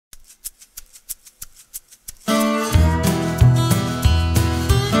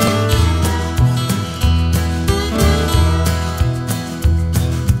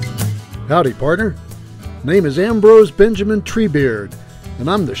Howdy, partner. Name is Ambrose Benjamin Triibeard, and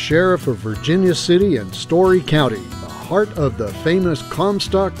I'm the sheriff of Virginia City and Story County, the heart of the famous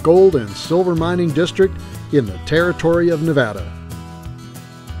Comstock gold and silver mining district in the territory of Nevada.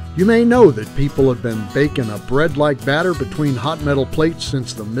 You may know that people have been baking a bread-like batter between hot metal plates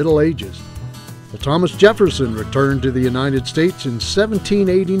since the Middle Ages. Well, Thomas Jefferson returned to the United States in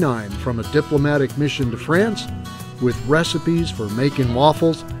 1789 from a diplomatic mission to France with recipes for making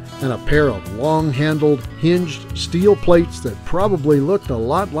waffles and a pair of long-handled, hinged steel plates that probably looked a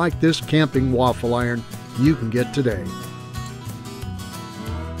lot like this camping waffle iron you can get today.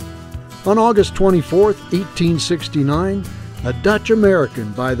 On August 24, 1869, a Dutch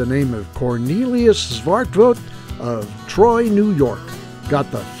American by the name of Cornelius Zwartvoet of Troy, New York,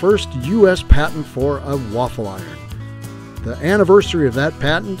 got the first U.S. patent for a waffle iron. The anniversary of that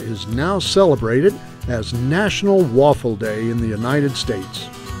patent is now celebrated as National Waffle Day in the United States.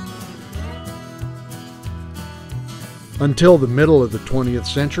 Until the middle of the 20th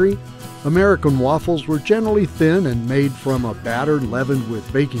century, American waffles were generally thin and made from a batter leavened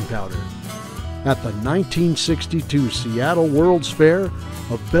with baking powder. At the 1962 Seattle World's Fair,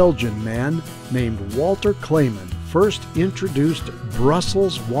 a Belgian man named Walter Clayman first introduced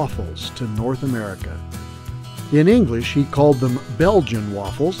Brussels waffles to North America. In English, he called them Belgian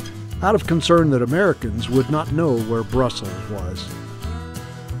waffles, out of concern that Americans would not know where Brussels was.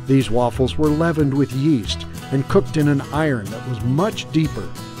 These waffles were leavened with yeast and cooked in an iron that was much deeper,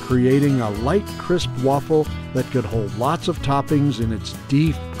 creating a light, crisp waffle that could hold lots of toppings in its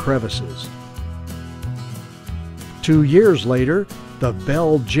deep crevices. 2 years later, the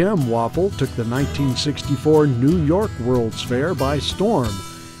Belgian waffle took the 1964 New York World's Fair by storm,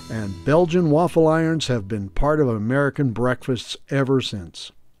 and Belgian waffle irons have been part of American breakfasts ever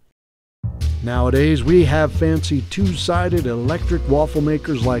since. Nowadays, we have fancy two-sided electric waffle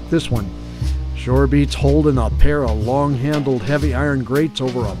makers like this one. Sure beats holding a pair of long-handled heavy iron grates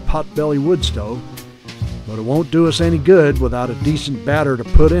over a potbelly wood stove, but it won't do us any good without a decent batter to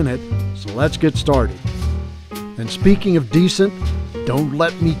put in it, so let's get started. And speaking of decent, don't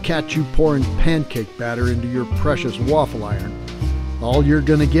let me catch you pouring pancake batter into your precious waffle iron. All you're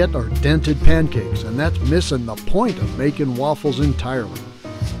gonna get are dented pancakes, and that's missing the point of making waffles entirely.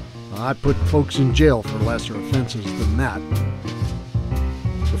 I put folks in jail for lesser offenses than that.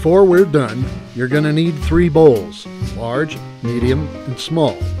 Before we're done, you're going to need 3 bowls, large, medium, and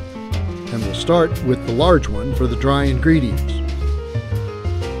small. And we'll start with the large one for the dry ingredients.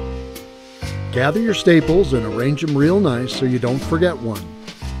 Gather your staples and arrange them real nice so you don't forget one.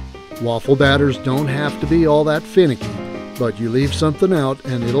 Waffle batters don't have to be all that finicky, but you leave something out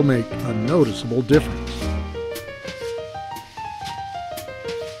and it'll make a noticeable difference.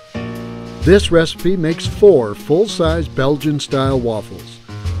 This recipe makes 4 full-size Belgian-style waffles.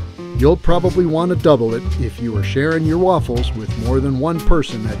 You'll probably want to double it if you are sharing your waffles with more than one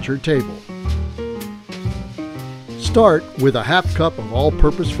person at your table. Start with a half cup of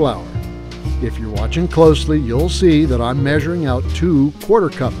all-purpose flour. If you're watching closely, you'll see that I'm measuring out 2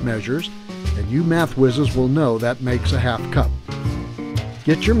 quarter-cup measures, and you math whizzes will know that makes a half cup.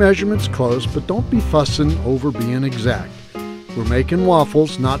 Get your measurements close, but don't be fussing over being exact. We're making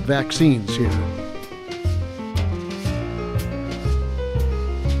waffles, not vaccines here.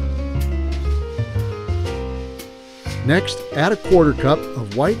 Next, add a quarter cup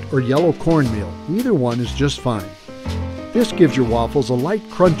of white or yellow cornmeal. Either one is just fine. This gives your waffles a light,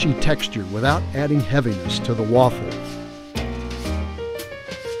 crunchy texture without adding heaviness to the waffle.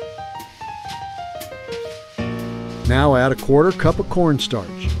 Now add a quarter cup of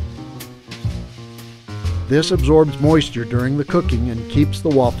cornstarch. This absorbs moisture during the cooking and keeps the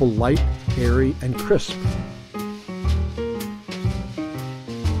waffle light, airy, and crisp.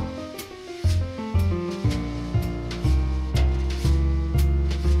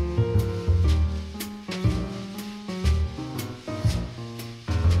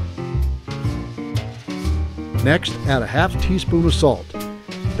 Next, add a half teaspoon of salt.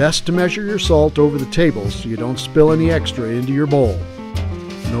 Best to measure your salt over the table so you don't spill any extra into your bowl.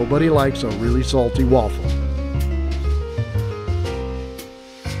 Nobody likes a really salty waffle.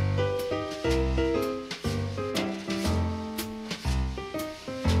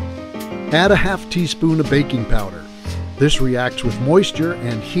 Add a half teaspoon of baking powder. This reacts with moisture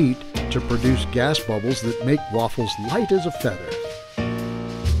and heat to produce gas bubbles that make waffles light as a feather.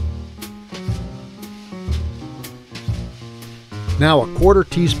 Now a quarter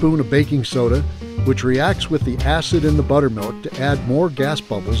teaspoon of baking soda, which reacts with the acid in the buttermilk to add more gas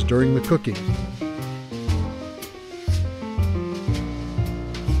bubbles during the cooking.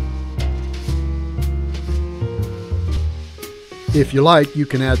 If you like, you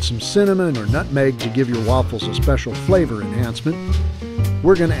can add some cinnamon or nutmeg to give your waffles a special flavor enhancement.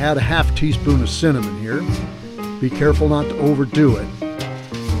 We're going to add a half teaspoon of cinnamon here. Be careful not to overdo it.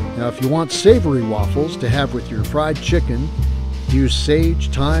 Now, if you want savory waffles to have with your fried chicken, use sage,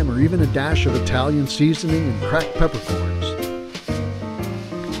 thyme, or even a dash of Italian seasoning and cracked peppercorns.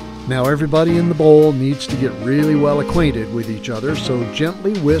 Now everybody in the bowl needs to get really well acquainted with each other, so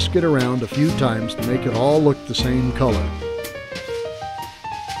gently whisk it around a few times to make it all look the same color.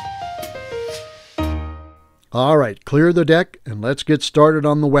 All right, clear the deck and let's get started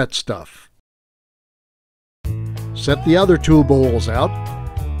on the wet stuff. Set the other two bowls out.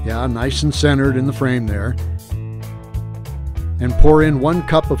 Yeah, nice and centered in the frame there. And pour in 1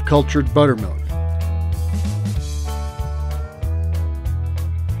 cup of cultured buttermilk.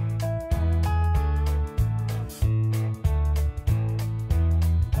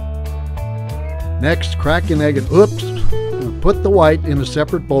 Next, crack an egg and put the white in a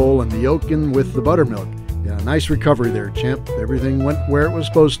separate bowl and the yolk in with the buttermilk. Yeah, nice recovery there, champ. Everything went where it was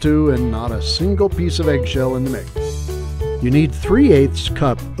supposed to and not a single piece of eggshell in the mix. You need 3/8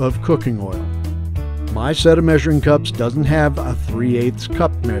 cup of cooking oil. My set of measuring cups doesn't have a 3/8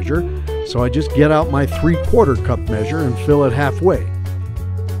 cup measure, so I just get out my 3/4 cup measure and fill it halfway.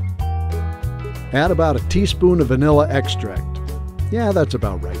 Add about a teaspoon of vanilla extract. Yeah, that's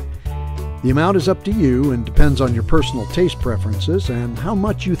about right. The amount is up to you and depends on your personal taste preferences and how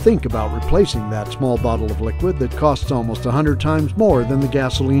much you think about replacing that small bottle of liquid that costs almost 100 times more than the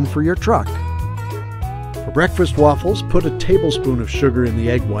gasoline for your truck. For breakfast waffles, put a tablespoon of sugar in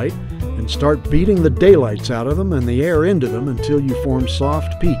the egg white and start beating the daylights out of them and the air into them until you form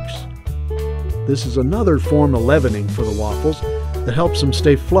soft peaks. This is another form of leavening for the waffles that helps them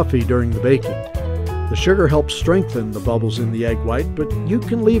stay fluffy during the baking. The sugar helps strengthen the bubbles in the egg white, but you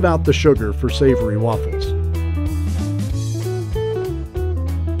can leave out the sugar for savory waffles.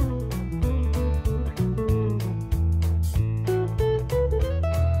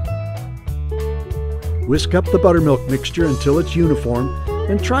 Whisk up the buttermilk mixture until it's uniform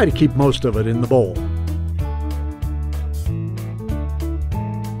and try to keep most of it in the bowl.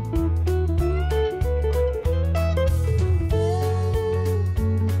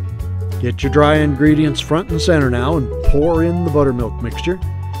 Get your dry ingredients front and center now and pour in the buttermilk mixture.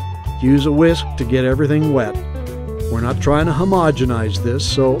 Use a whisk to get everything wet. We're not trying to homogenize this,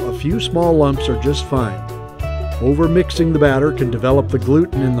 so a few small lumps are just fine. Over-mixing the batter can develop the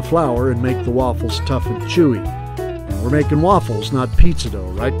gluten in the flour and make the waffles tough and chewy. And we're making waffles, not pizza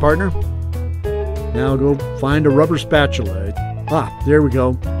dough, right, partner? Now go find a rubber spatula. There we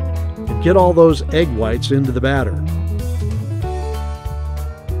go. And get all those egg whites into the batter.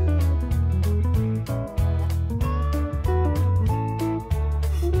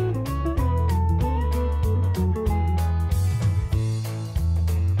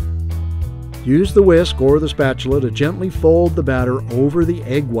 Use the whisk or the spatula to gently fold the batter over the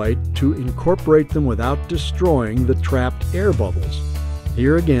egg white to incorporate them without destroying the trapped air bubbles.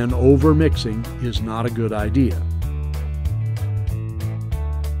 Here again, over-mixing is not a good idea.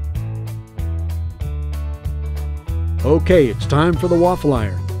 Okay, it's time for the waffle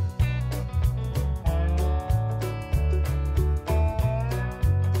iron.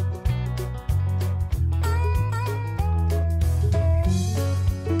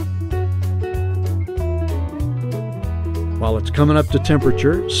 While it's coming up to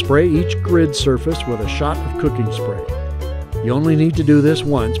temperature, spray each grid surface with a shot of cooking spray. You only need to do this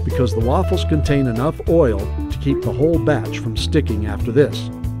once because the waffles contain enough oil to keep the whole batch from sticking after this.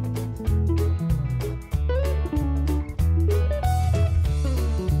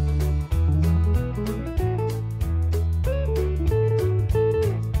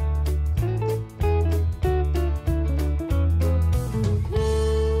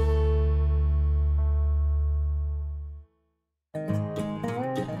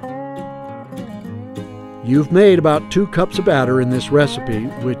 You've made about 2 cups of batter in this recipe,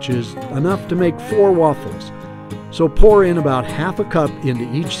 which is enough to make 4 waffles. So pour in about half a cup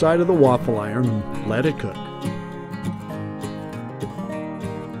into each side of the waffle iron and let it cook.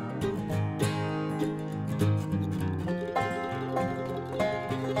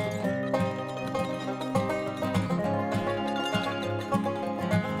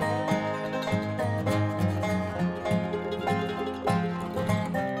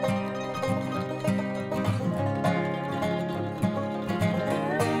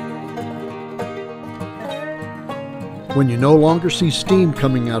 When you no longer see steam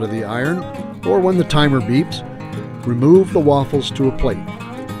coming out of the iron, or when the timer beeps, remove the waffles to a plate.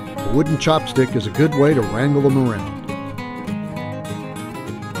 A wooden chopstick is a good way to wrangle them around.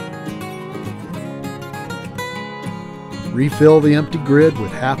 Refill the empty grid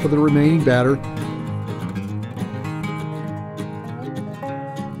with half of the remaining batter.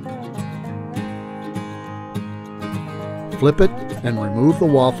 Flip it and remove the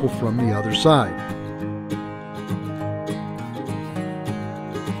waffle from the other side.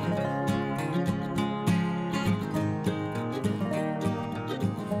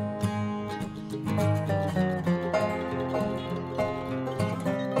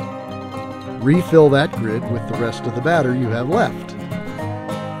 Refill that grid with the rest of the batter you have left.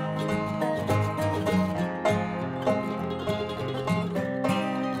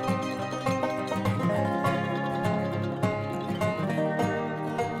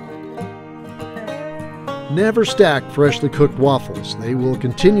 Never stack freshly cooked waffles. They will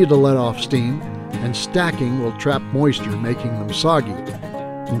continue to let off steam, and stacking will trap moisture, making them soggy.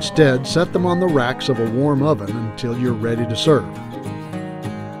 Instead, set them on the racks of a warm oven until you're ready to serve.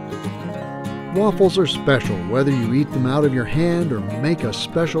 Waffles are special, whether you eat them out of your hand or make a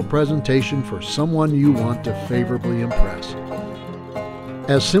special presentation for someone you want to favorably impress.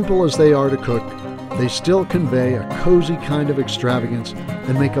 As simple as they are to cook, they still convey a cozy kind of extravagance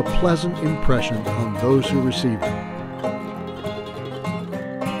and make a pleasant impression on those who receive them.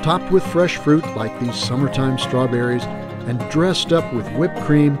 Topped with fresh fruit like these summertime strawberries and dressed up with whipped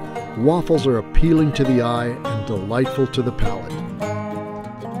cream, waffles are appealing to the eye and delightful to the palate.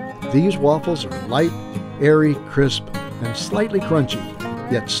 These waffles are light, airy, crisp, and slightly crunchy,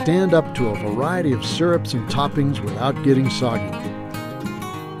 yet stand up to a variety of syrups and toppings without getting soggy.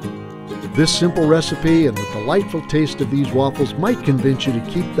 This simple recipe and the delightful taste of these waffles might convince you to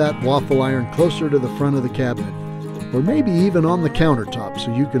keep that waffle iron closer to the front of the cabinet, or maybe even on the countertop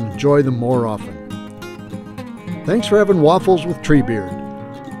so you can enjoy them more often. Thanks for having Waffles with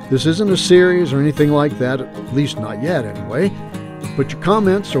Triibeard. This isn't a series or anything like that, at least not yet anyway, but your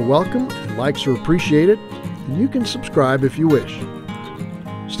comments are welcome and likes are appreciated, and you can subscribe if you wish.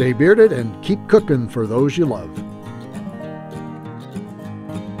 Stay bearded and keep cooking for those you love.